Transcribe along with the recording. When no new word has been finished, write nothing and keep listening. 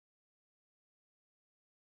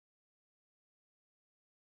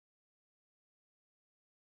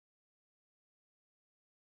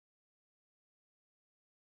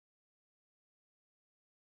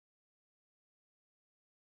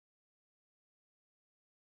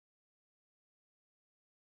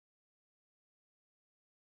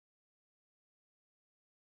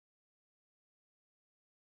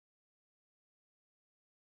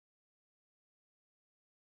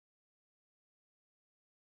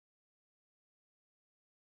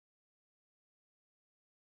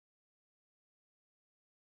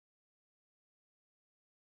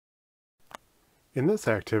In this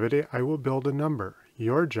activity, I will build a number.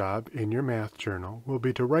 Your job in your math journal will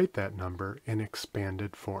be to write that number in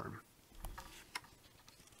expanded form.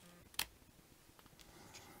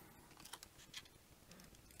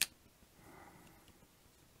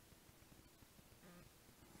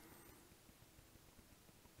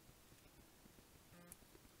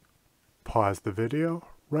 Pause the video,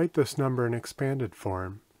 write this number in expanded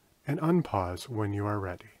form, and unpause when you are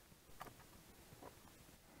ready.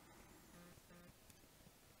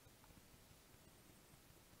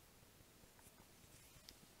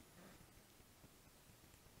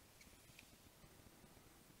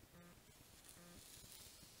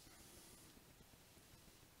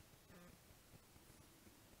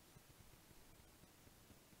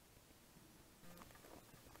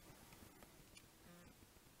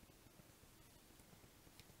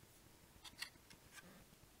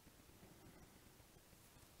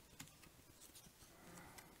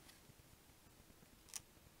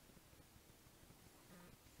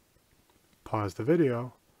 Pause the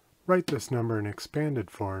video, write this number in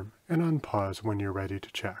expanded form, and unpause when you're ready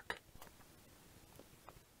to check.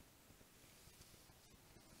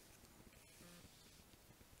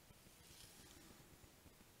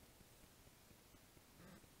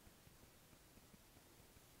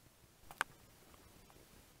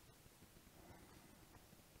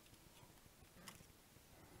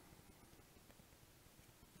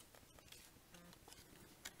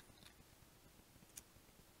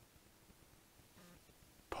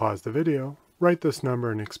 Pause the video, write this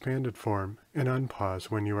number in expanded form, and unpause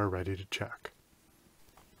when you are ready to check.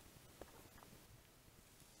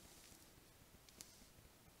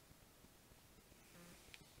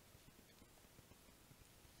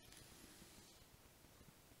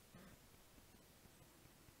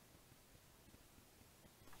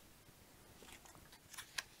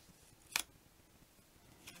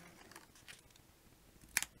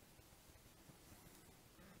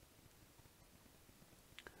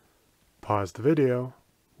 Pause the video,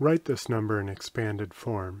 write this number in expanded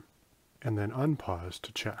form, and then unpause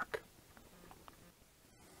to check.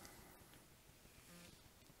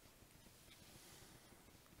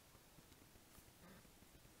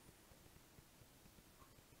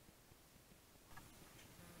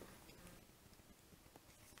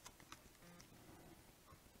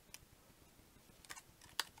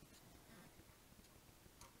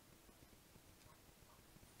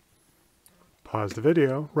 Pause the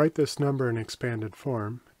video, write this number in expanded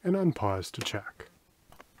form, and unpause to check.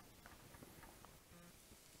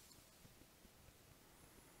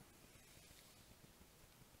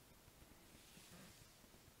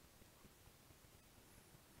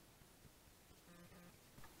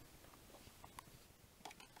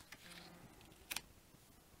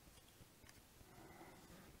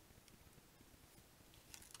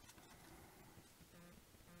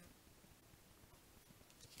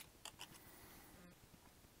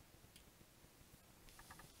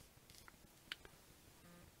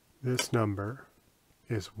 This number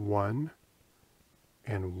is 1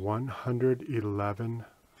 and 111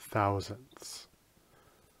 thousandths.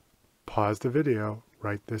 Pause the video,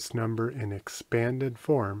 write this number in expanded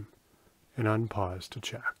form, and unpause to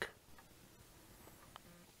check.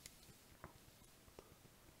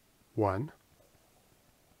 1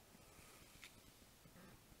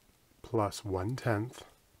 plus 1/10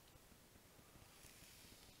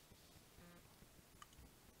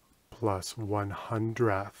 plus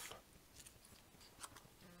 1/100th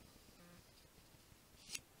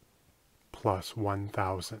plus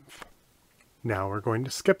 1,000th. Now we're going to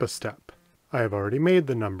skip a step. I have already made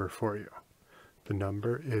the number for you. The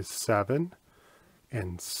number is 7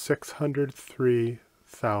 and 603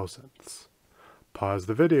 thousandths. Pause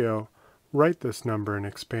the video, write this number in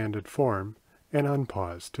expanded form, and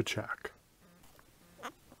unpause to check.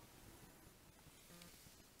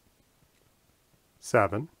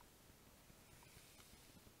 7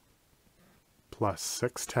 plus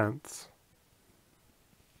 6/10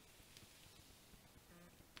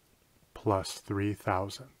 plus 3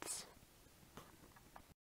 thousandths.